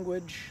the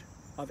language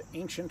of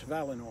ancient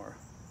Valinor,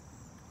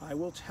 I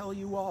will tell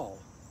you all,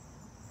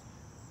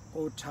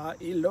 Ota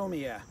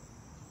Ilomia,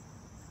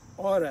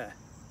 Ora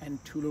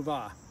and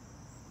Tuluva.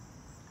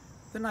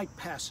 The night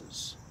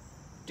passes,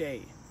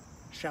 day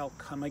shall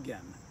come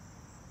again.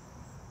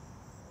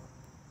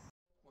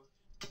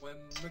 When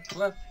the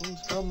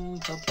Cleftlands come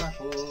to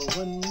battle,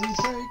 when we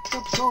take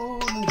up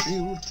sword and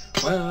shield,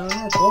 when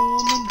our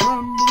foemen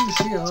trembling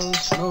see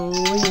us,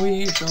 knowing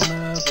we shall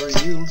never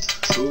yield.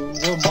 Who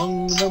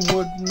among them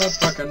would not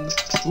reckon?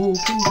 Who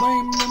can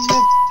blame them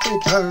if they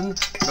turn?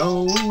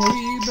 Knowing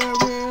we bear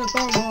with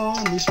our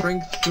army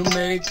strength to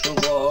make the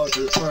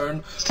waters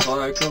burn.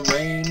 Like a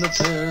rain of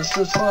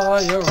fiercest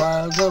fire,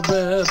 as a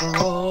river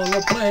all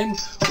aflame,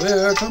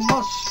 we're to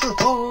muster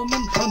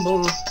foemen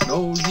tremble,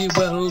 know ye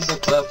well the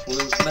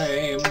Cleftlands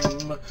name.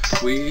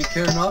 We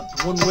care not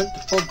one whit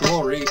for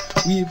glory,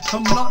 we've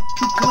come not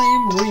to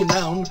claim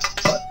renown,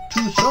 but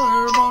to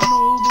serve our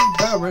noble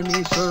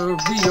barony, serve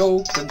the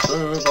oak and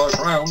serve our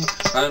crown,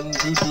 and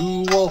to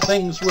do all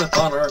things with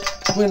honor,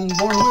 twin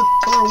born with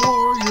our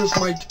warriors'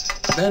 might,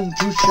 then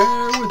to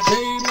share with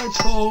daylight's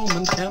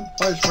foemen,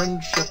 campfire's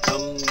friendship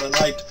come the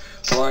night.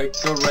 Like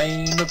a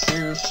rain of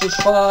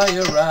fiercest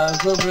fire,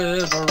 as a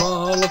river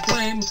all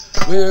aflame,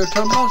 we're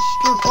to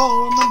muster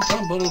foemen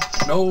tremble,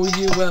 know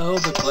ye well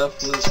the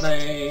Cleftlands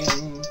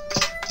name.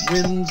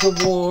 Winds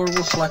of war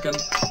will slacken,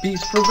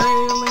 peace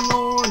prevailing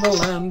o'er the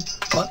land,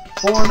 but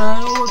for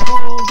now we're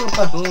called to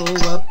battle,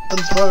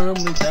 weapons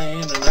firmly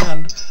ta'en in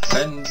hand.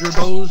 Bend your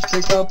bows,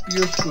 take up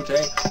your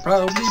scrutay,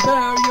 proudly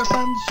bear your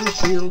fencer's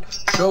seal,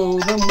 show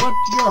them what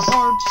your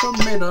hearts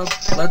are made of,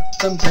 let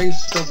them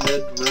taste of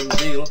mid-rim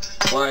zeal.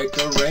 Like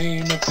a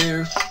rain of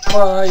fierce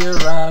fire,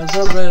 as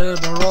a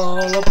river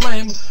all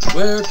aflame,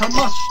 we're to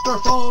muster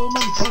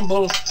foemen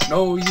tremble,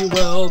 know ye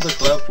well the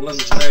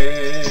Cleftlands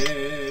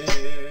name.